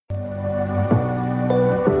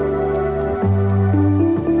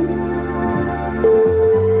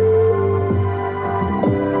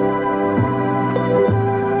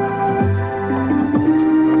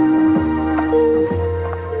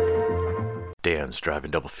Dan's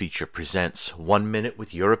Driving Double Feature presents 1 Minute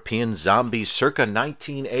with European Zombies circa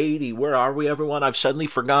 1980. Where are we, everyone? I've suddenly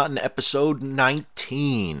forgotten episode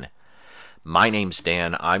 19. My name's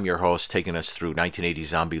Dan. I'm your host, taking us through 1980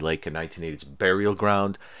 Zombie Lake and 1980's Burial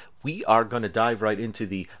Ground. We are going to dive right into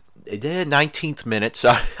the 19th minute.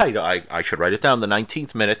 So I should write it down. The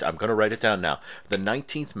 19th minute. I'm going to write it down now. The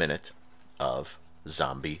 19th minute of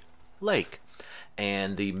Zombie Lake.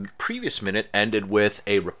 And the previous minute ended with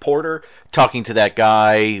a reporter talking to that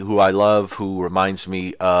guy who I love, who reminds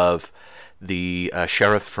me of the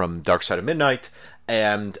sheriff from Dark Side of Midnight.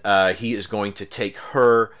 And he is going to take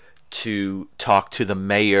her to talk to the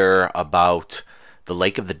mayor about the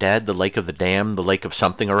Lake of the Dead, the Lake of the Damned, the Lake of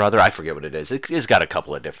something or other. I forget what it is. It's got a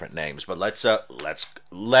couple of different names, but let's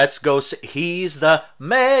go see. He's the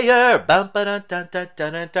mayor.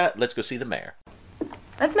 Let's go see the mayor.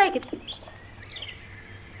 Let's make it.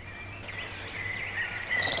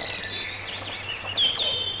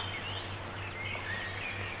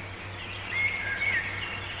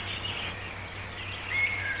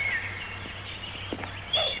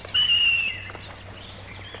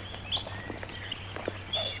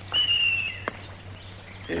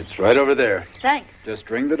 It's right over there. Thanks. Just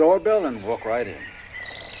ring the doorbell and walk right in.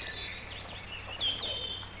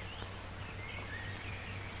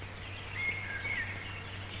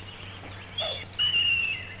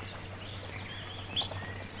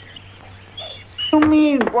 What do you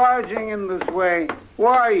mean barging in this way? Who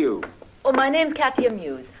are you? Oh, my name's Katia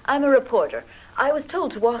Muse. I'm a reporter. I was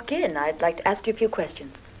told to walk in. I'd like to ask you a few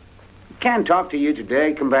questions. Can't talk to you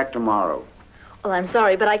today. Come back tomorrow. Well, I'm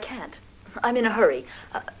sorry, but I can't. I'm in a hurry.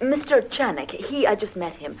 Mr. Chanek, I just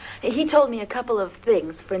met him. He told me a couple of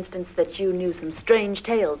things. For instance, that you knew some strange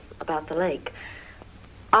tales about the lake.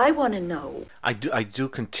 I want to know. I do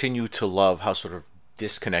continue to love how sort of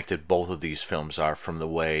disconnected both of these films are from the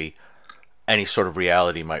way any sort of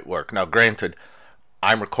reality might work. Now, granted,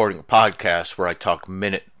 I'm recording a podcast where I talk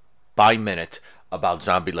minute by minute about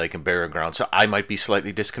Zombie Lake and Burial Ground, so I might be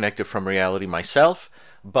slightly disconnected from reality myself,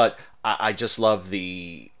 but I just love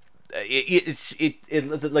the like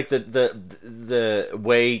the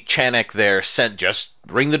way Chanek there sent, just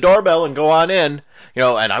ring the doorbell and go on in,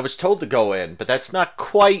 and I was told to go in, but that's not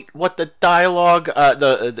quite what the dialogue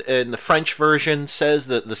in the French version says.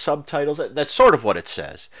 The subtitles, that's sort of what it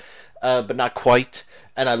says, but not quite.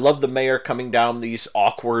 And I love the mayor coming down these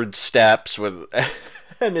awkward steps with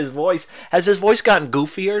and his voice. Has his voice gotten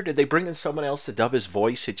goofier? Did they bring in someone else to dub his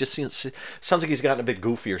voice? It just sounds like he's gotten a bit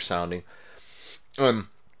goofier sounding.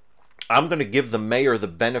 I'm going to give the mayor the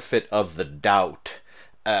benefit of the doubt,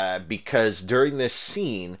 because during this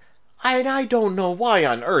scene, I don't know why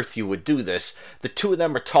on earth you would do this. The two of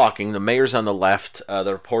them are talking. The mayor's on the left,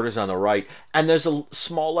 the reporter's on the right, and there's a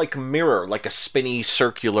small, like, mirror, like a spinny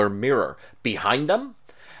circular mirror behind them,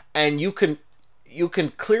 and you can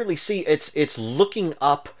clearly see it's looking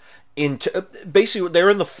up into, basically they're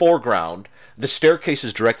in the foreground. The staircase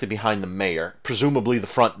is directly behind the mayor. Presumably the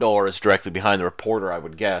front door is directly behind the reporter, I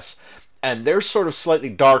would guess. And they're sort of slightly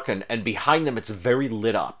darkened, and behind them it's very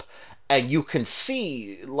lit up. And you can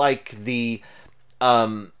see, like, the,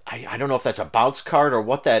 I don't know if that's a bounce card or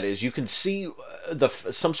what that is. You can see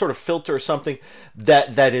some sort of filter or something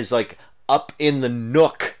that is, like, up in the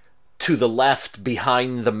nook to the left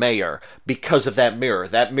behind the mayor because of that mirror.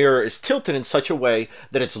 That mirror is tilted in such a way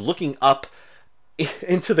that it's looking up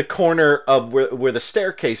into the corner of where the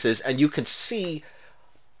staircase is, and you can see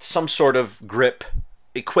some sort of grip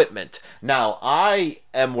equipment. Now, I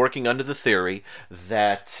am working under the theory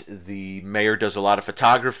that the mayor does a lot of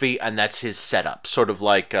photography, and that's his setup. Sort of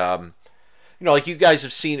like, like you guys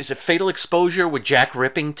have seen, is it Fatal Exposure with Jack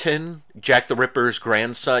Rippington? Jack the Ripper's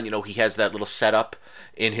grandson, he has that little setup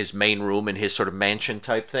in his main room, in his sort of mansion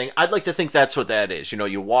type thing. I'd like to think that's what that is.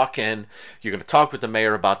 You walk in, you're going to talk with the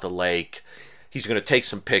mayor about the lake. He's going to take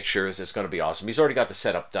some pictures. It's going to be awesome. He's already got the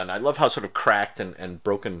setup done. I love how sort of cracked and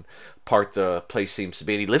broken apart the place seems to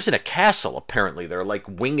be. And he lives in a castle, apparently. They're like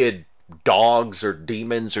winged dogs or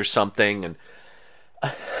demons or something. And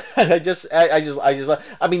I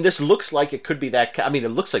mean, this looks like it could be that. It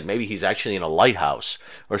looks like maybe he's actually in a lighthouse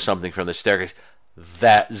or something from the staircase.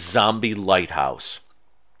 That zombie lighthouse.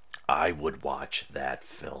 I would watch that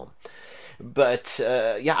film. But,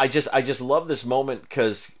 I just love this moment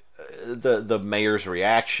because the mayor's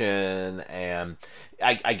reaction, and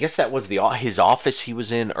I guess that was his office he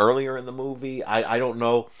was in earlier in the movie. I don't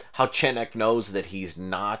know how Chanek knows that he's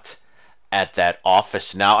not at that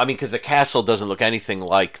office now. Because the castle doesn't look anything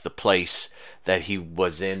like the place that he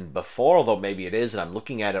was in before, although maybe it is and I'm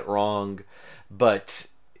looking at it wrong. But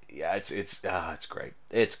Yeah, it's great.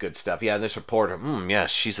 It's good stuff. Yeah, and this reporter,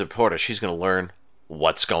 yes, she's the reporter. She's going to learn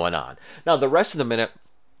what's going on. Now, the rest of the minute,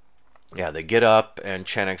 yeah, they get up, and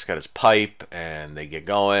Chenek's got his pipe, and they get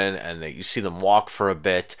going, and you see them walk for a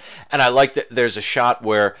bit. And I like that there's a shot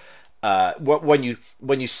where when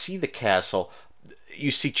you see the castle, you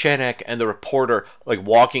see Chenek and the reporter like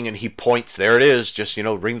walking, and he points. There it is. Just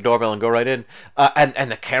ring the doorbell and go right in.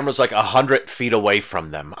 And the camera's like 100 feet away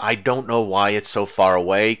from them. I don't know why it's so far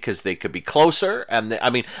away, because they could be closer. And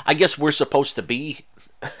I guess we're supposed to be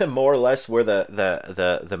more or less where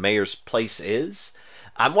the mayor's place is.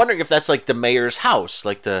 I'm wondering if that's like the mayor's house,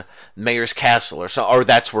 like the mayor's castle, or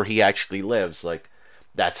that's where he actually lives. Like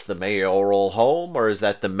that's the mayoral home, or is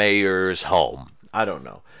that the mayor's home? I don't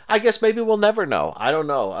know. I guess maybe we'll never know. I don't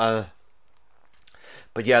know.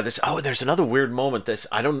 But yeah, there's another weird moment.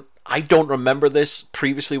 I don't remember this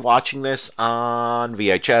previously watching this on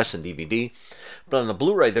VHS and DVD. But on the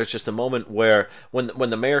Blu-ray, there's just a moment where when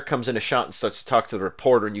the mayor comes in a shot and starts to talk to the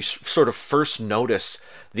reporter, and you sort of first notice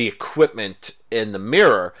the equipment in the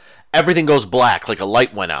mirror, everything goes black, like a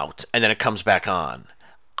light went out, and then it comes back on.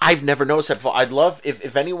 I've never noticed that before. I'd love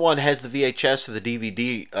if anyone has the VHS or the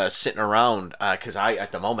DVD sitting around, because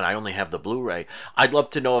at the moment I only have the Blu-ray. I'd love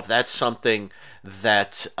to know if that's something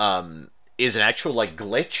that is an actual like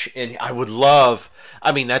glitch, and I would love.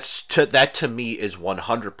 I mean, that to me is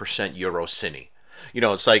 100% Eurocine.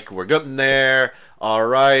 It's like we're getting there. All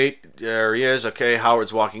right, there he is. Okay,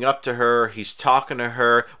 Howard's walking up to her. He's talking to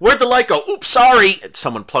her. Where'd the light go? Oops, sorry.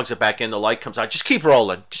 Someone plugs it back in. The light comes out. Just keep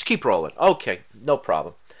rolling. Just keep rolling. Okay, no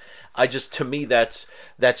problem. To me, that's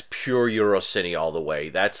pure Eurocine all the way.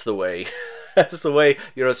 That's the way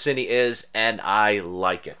Eurocine is, and I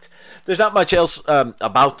like it. There's not much else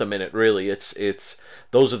about them in it, really. It's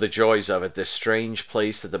those are the joys of it. This strange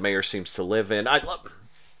place that the mayor seems to live in.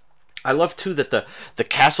 I love too that the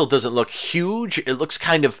castle doesn't look huge. It looks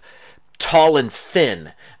kind of tall and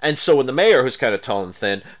thin. And so when the mayor, who's kind of tall and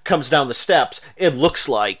thin, comes down the steps, it looks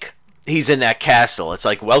like he's in that castle. It's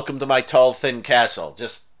like, welcome to my tall, thin castle.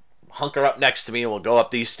 Just hunker up next to me and we'll go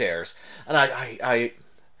up these stairs. And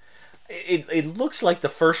it looks like the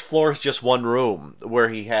first floor is just one room where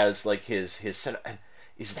he has like his center.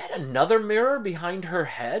 Is that another mirror behind her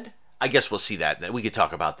head? I guess we'll see that. We could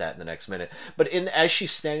talk about that in the next minute. But as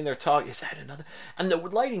she's standing there talking, is that another? And the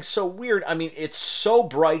lighting's so weird. I mean, it's so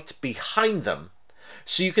bright behind them.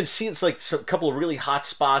 So you can see it's like a couple of really hot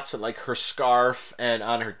spots and like her scarf and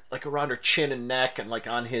on her, like around her chin and neck and like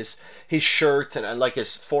on his shirt and like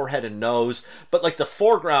his forehead and nose. But like the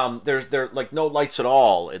foreground, there like no lights at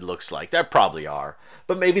all, it looks like. There probably are.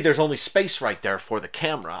 But maybe there's only space right there for the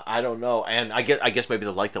camera. I don't know. And I guess maybe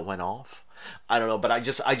the light that went off. I don't know, but I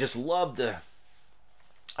just love the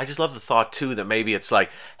thought too that maybe it's like,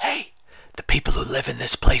 hey, the people who live in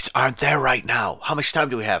this place aren't there right now. How much time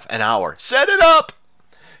do we have? An hour. Set it up.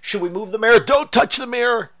 Should we move the mirror? Don't touch the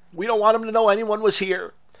mirror. We don't want them to know anyone was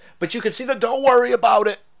here. But you can see that. Don't worry about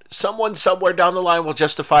it. Someone somewhere down the line will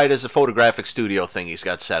justify it as a photographic studio thing he's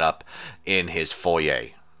got set up in his foyer.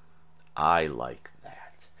 I like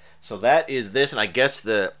that. So that is this, and I guess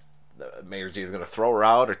the mayor's either going to throw her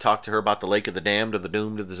out or talk to her about the Lake of the Damned or the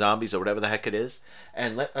Doomed or the Zombies or whatever the heck it is.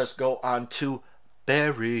 And let us go on to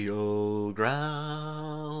Burial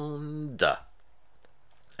Ground.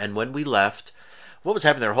 And when we left, what was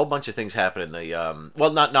happening? There were a whole bunch of things happening.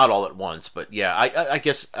 Well, not all at once, but yeah, I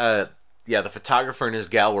guess the photographer and his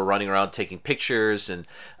gal were running around taking pictures, and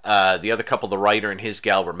the other couple, the writer and his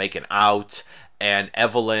gal, were making out. And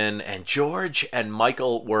Evelyn and George and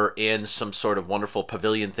Michael were in some sort of wonderful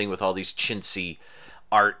pavilion thing with all these chintzy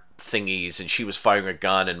art thingies, and she was firing a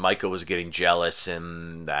gun, and Michael was getting jealous,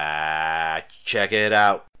 and check it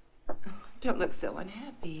out. Don't look so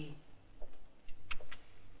unhappy.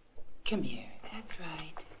 Come here. That's right.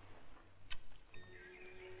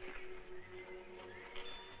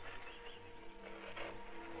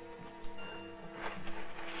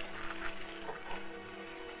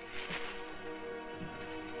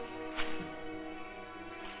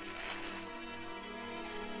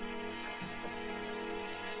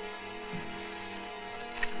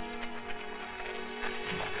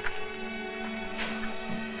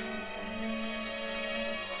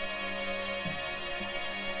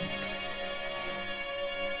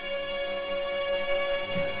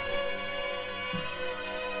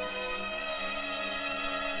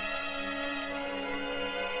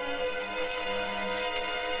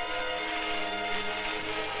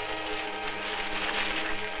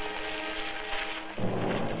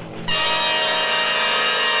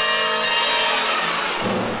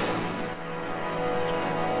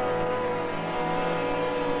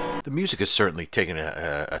 The music has certainly taken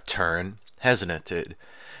a turn, hasn't it?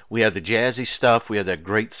 We had the jazzy stuff, we had that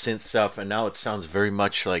great synth stuff, and now it sounds very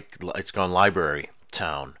much like it's gone library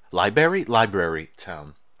town. Library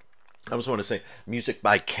town. I almost want to say music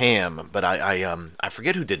by Cam, but I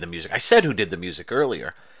forget who did the music. I said who did the music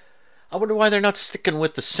earlier. I wonder why they're not sticking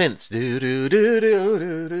with the synths.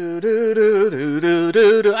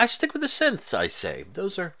 I stick with the synths, I say.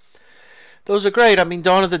 Those are great. I mean,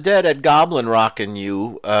 Dawn of the Dead had Goblin rocking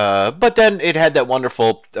you, but then it had that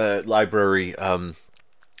wonderful library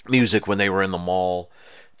music when they were in the mall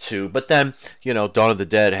too. But then, Dawn of the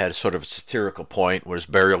Dead had sort of a satirical point, whereas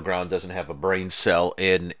Burial Ground doesn't have a brain cell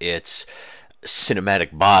in its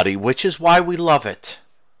cinematic body, which is why we love it.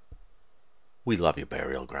 We love you,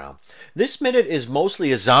 Burial Ground. This minute is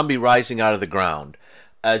mostly a zombie rising out of the ground.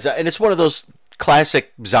 And it's one of those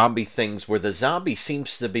classic zombie things where the zombie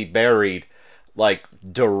seems to be buried, like,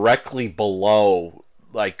 directly below,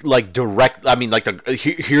 like direct, I mean, like,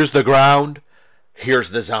 here's the ground,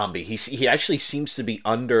 here's the zombie. He actually seems to be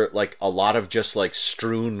under, like, a lot of just, like,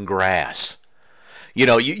 strewn grass.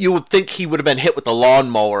 You would think he would have been hit with a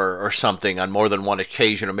lawnmower or something on more than one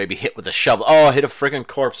occasion, or maybe hit with a shovel. Oh, I hit a friggin'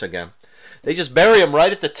 corpse again. They just bury him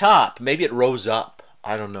right at the top. Maybe it rose up.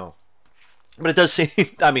 I don't know. But it does seem,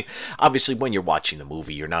 I mean, obviously when you're watching the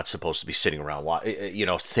movie, you're not supposed to be sitting around,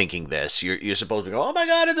 thinking this. You're supposed to go, oh my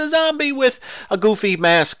God, it's a zombie with a goofy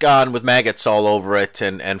mask on with maggots all over it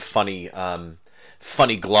and funny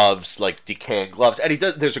gloves, like decaying gloves. And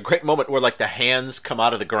there's a great moment where, like, the hands come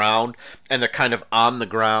out of the ground and they're kind of on the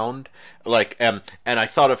ground, like, and I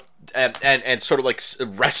thought of, and sort of like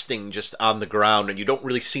resting just on the ground, and you don't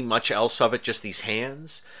really see much else of it, just these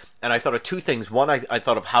hands. And I thought of two things. One, I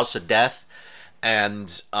thought of House of Death,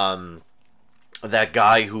 and that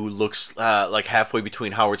guy who looks like halfway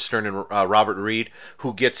between Howard Stern and Robert Reed,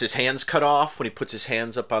 who gets his hands cut off when he puts his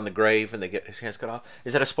hands up on the grave and they get his hands cut off.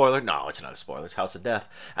 Is that a spoiler? No, it's not a spoiler. It's House of Death.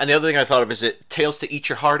 And the other thing I thought of is Tales to Eat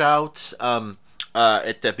Your Heart Out,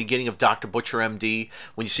 at the beginning of Dr. Butcher MD,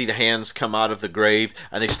 when you see the hands come out of the grave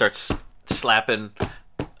and they start slapping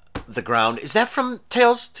the ground. Is that from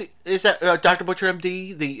is that Dr. Butcher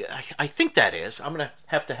MD? I think that is. I'm going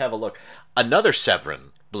to have a look. Another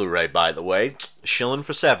Severin Blu-ray, by the way. Shilling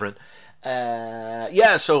for Severin.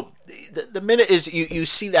 So the minute is you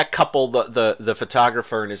see that couple, the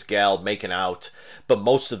photographer and his gal making out, but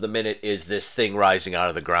most of the minute is this thing rising out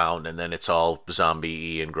of the ground, and then it's all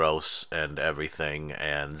zombie-y and gross and everything,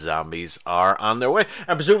 and zombies are on their way.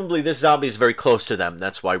 And presumably this zombie is very close to them.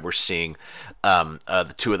 That's why we're seeing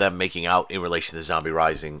the two of them making out in relation to the zombie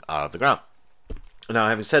rising out of the ground. Now,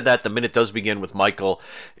 having said that, the minute does begin with Michael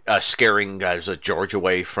scaring George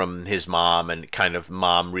away from his mom, and kind of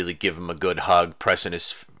mom really give him a good hug, pressing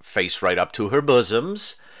his face right up to her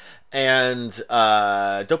bosoms. And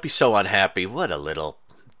don't be so unhappy. What a little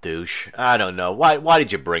douche. I don't know. Why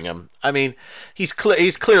did you bring him? I mean, he's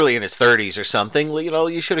clearly in his 30s or something.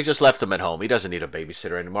 You should have just left him at home. He doesn't need a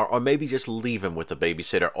babysitter anymore. Or maybe just leave him with the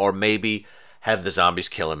babysitter. Or maybe have the zombies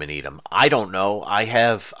kill him and eat him. I don't know. I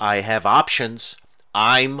have options.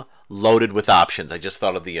 I'm loaded with options. I just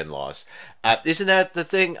thought of the in-laws. Isn't that the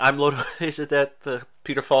thing? I'm loaded. Isn't that the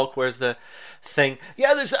Peter Falk? Where's the thing?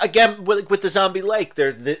 Yeah, there's, again, with the zombie lake,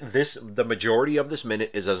 there's the majority of this minute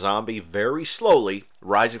is a zombie very slowly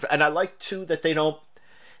rising. And I like, too, that they don't,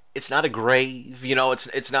 it's not a grave,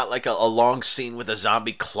 it's not like a long scene with a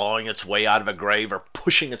zombie clawing its way out of a grave or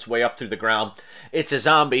pushing its way up through the ground. It's a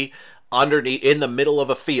zombie underneath, in the middle of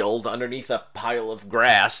a field, underneath a pile of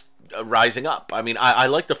grass, rising up. I mean, I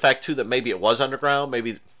like the fact too that maybe it was underground.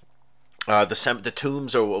 Maybe the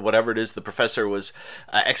tombs or whatever it is the professor was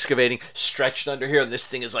excavating stretched under here, and this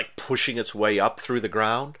thing is like pushing its way up through the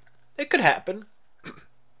ground. It could happen,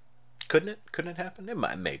 couldn't it? Couldn't it happen? It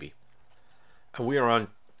might, maybe. And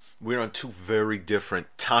we're on two very different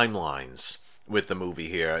timelines with the movie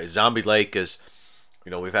here. Zombie Lake is,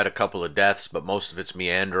 we've had a couple of deaths, but most of it's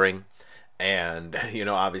meandering. And,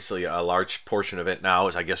 obviously a large portion of it now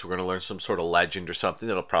is, I guess we're going to learn some sort of legend or something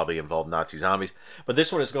that'll probably involve Nazi zombies. But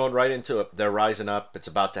this one is going right into it. They're rising up. It's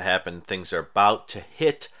about to happen. Things are about to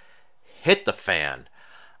hit the fan,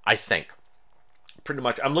 I think. Pretty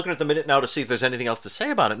much. I'm looking at the minute now to see if there's anything else to say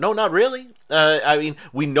about it. No, not really. I mean,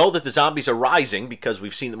 we know that the zombies are rising because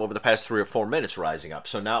we've seen them over the past 3 or 4 minutes rising up.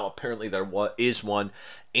 So now apparently there is one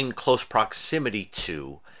in close proximity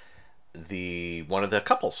to one of the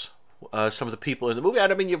couples. Some of the people in the movie.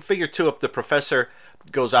 And I mean, you figure too, if the professor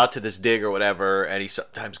goes out to this dig or whatever, and he's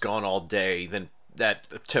sometimes gone all day, then that,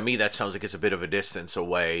 to me, that sounds like it's a bit of a distance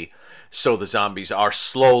away. So the zombies are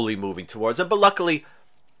slowly moving towards them. But luckily,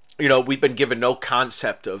 we've been given no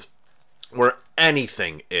concept of where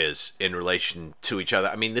anything is in relation to each other.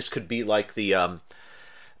 I mean, this could be like the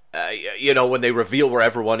when they reveal where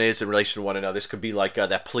everyone is in relation to one another. This could be like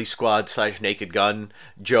that Police Squad / Naked Gun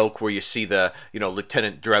joke where you see the,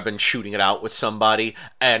 Lieutenant Drebin shooting it out with somebody,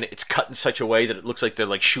 and it's cut in such a way that it looks like they're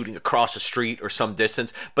like shooting across a street or some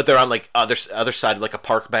distance, but they're on like other side of like a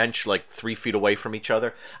park bench, like 3 feet away from each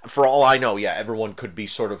other. For all I know, yeah, everyone could be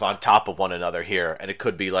sort of on top of one another here, and it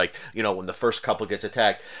could be like, when the first couple gets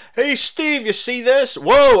attacked, hey Steve, you see this?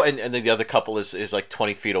 Whoa! And then the other couple is like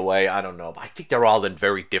 20 feet away. I don't know. I think they're all in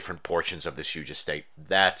very different portions of this huge estate.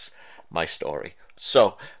 That's my story.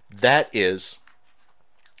 So that is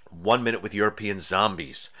 1 Minute with European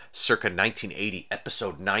Zombies, circa 1980,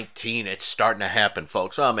 episode 19. It's starting to happen,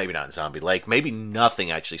 folks. Well, maybe not in Zombie Lake. Maybe nothing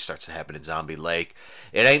actually starts to happen in Zombie Lake.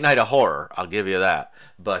 It ain't Night of Horror, I'll give you that.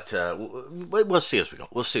 But we'll see as we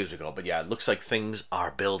go. But yeah, it looks like things are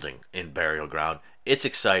building in Burial Ground. It's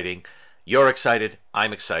exciting. You're excited.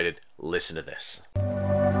 I'm excited. Listen to this.